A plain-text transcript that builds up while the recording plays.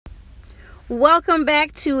Welcome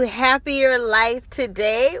back to Happier Life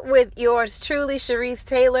Today with yours truly, Sharice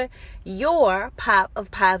Taylor, your pop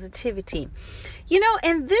of positivity.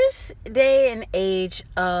 In this day and age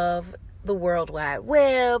of the World Wide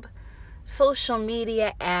Web, social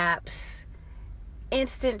media apps,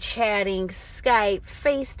 instant chatting, Skype,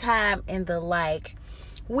 FaceTime, and the like,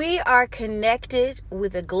 we are connected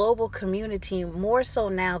with a global community more so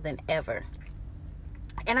now than ever.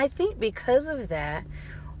 And I think because of that,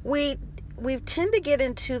 we tend to get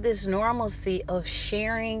into this normalcy of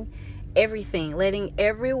sharing everything, letting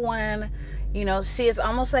everyone, see it's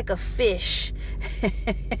almost like a fish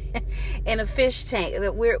in a fish tank.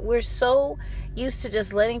 That we're so used to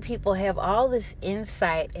just letting people have all this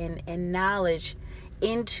insight and knowledge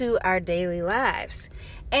into our daily lives.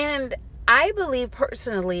 And I believe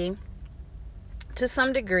personally, to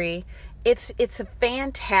some degree, it's a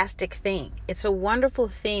fantastic thing. It's a wonderful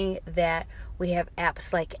thing that we have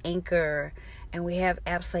apps like Anchor, and we have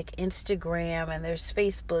apps like Instagram, and there's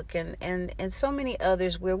Facebook, and so many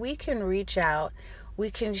others where we can reach out.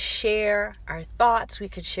 We can share our thoughts. We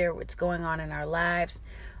can share what's going on in our lives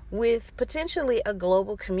with potentially a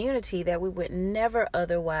global community that we would never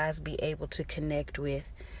otherwise be able to connect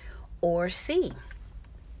with or see.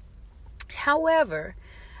 However,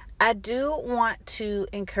 I do want to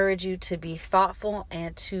encourage you to be thoughtful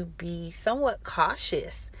and to be somewhat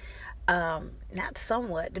cautious.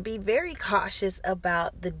 To be very cautious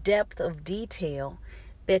about the depth of detail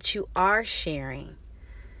that you are sharing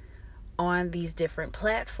on these different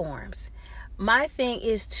platforms. My thing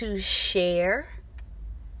is to share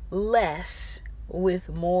less with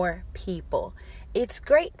more people. It's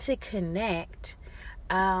great to connect.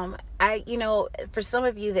 For some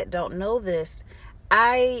of you that don't know this,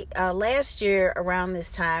 last year around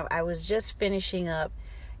this time, I was just finishing up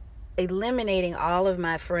eliminating all of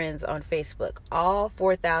my friends on Facebook, all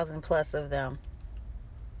 4,000 plus of them.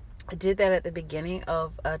 I did that at the beginning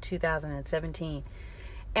of 2017.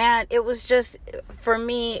 And it was just, for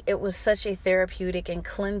me, it was such a therapeutic and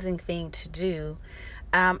cleansing thing to do.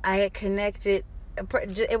 I had connected,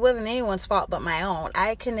 it wasn't anyone's fault but my own.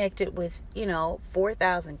 I connected with,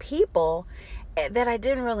 4,000 people that I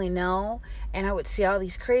didn't really know, and I would see all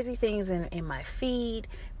these crazy things in my feed.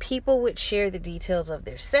 People would share the details of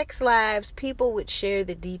their sex lives. People would share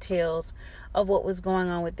the details of what was going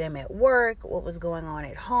on with them at work, what was going on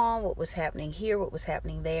at home, what was happening here, what was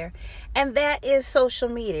happening there. And that is social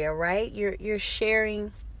media, right? You're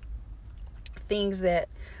sharing things that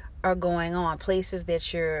are going on, places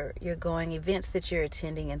that you're going, events that you're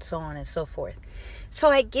attending, and so on and so forth. So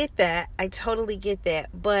I get that. I totally get that.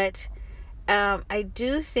 But I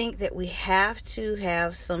do think that we have to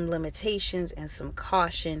have some limitations and some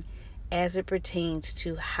caution as it pertains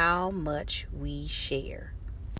to how much we share.